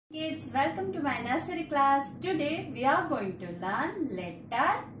Kids, welcome to my nursery class. Today we are going to learn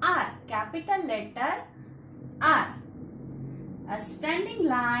letter R, capital letter R. A standing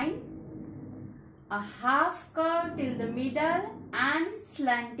line, a half curve till the middle and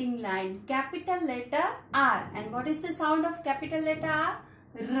slanting line, capital letter R. And what is the sound of capital letter R?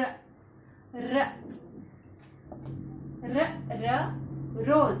 R. R. R. R.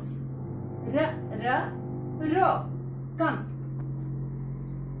 Rose. R. R. Row. Come.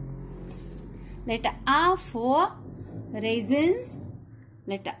 Letter R for raisins.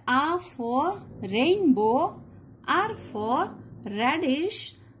 Letter R for rainbow. R for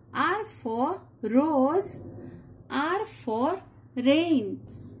radish. R for rose. R for rain.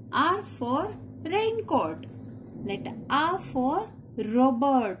 R for raincoat. Letter R for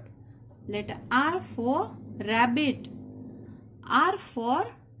Robert. Letter R for rabbit. R for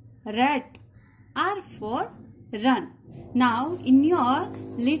rat. R for run. Now in your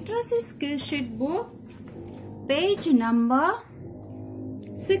literacy skill sheet book, page number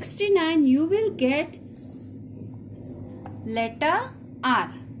 69, you will get letter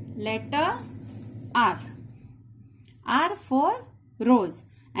R. Letter R. R for rose.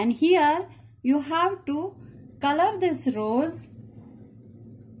 And here you have to color this rose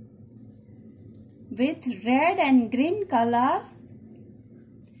with red and green color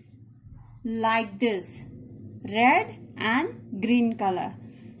like this. Red and green color.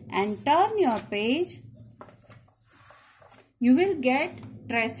 And turn your page. You will get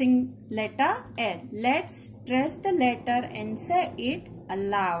tracing letter L. Let's trace the letter and say it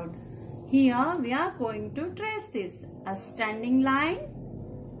aloud. Here we are going to trace this. A standing line,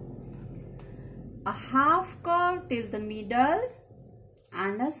 a half curve till the middle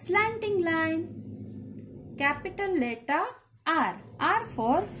and a slanting line. Capital letter R. R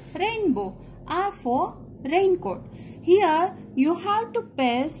for rainbow. R for raincoat. Here you have to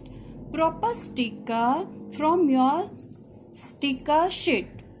paste proper sticker from your sticker sheet.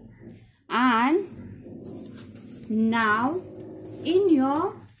 And now in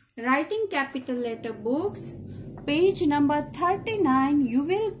your writing capital letter books, page number 39, you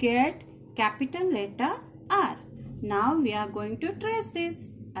will get capital letter R. Now we are going to trace this.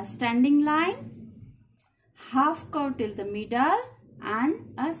 A standing line, half curve till the middle and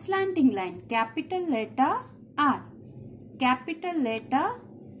a slanting line. Capital letter R. Capital letter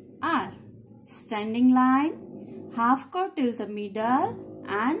R. Standing line, half curve till the middle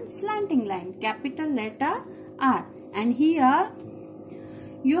and slanting line. Capital letter R. And here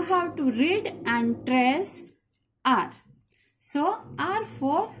you have to read and trace R. So R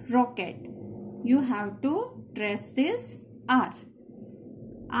for rocket. You have to trace this R.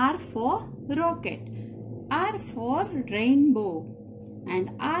 R for rocket. R for rainbow.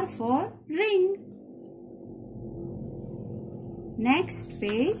 And R for ring. Next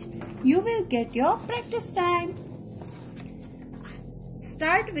page, you will get your practice time.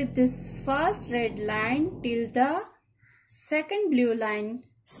 Start with this first red line till the second blue line,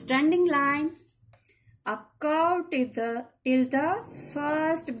 standing line, a curve till the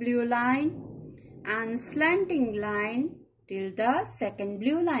first blue line and slanting line till the second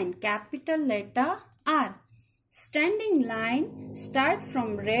blue line. Capital letter R. Standing line, start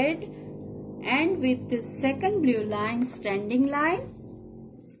from red and with the second blue line, standing line.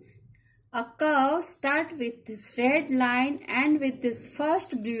 A curve, start with this red line and with this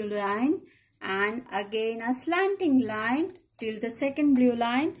first blue line and again a slanting line till the second blue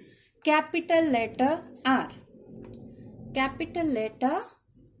line. Capital letter R. Capital letter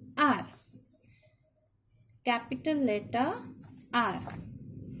R. Capital letter R.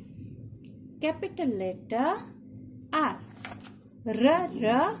 Capital letter R. R,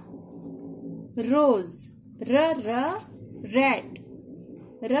 R, rose. R, R, red.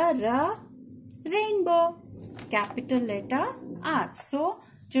 R, R, rainbow. Capital letter R. So,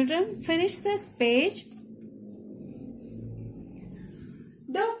 children, finish this page.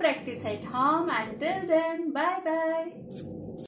 Do practice at home. Until then, bye-bye.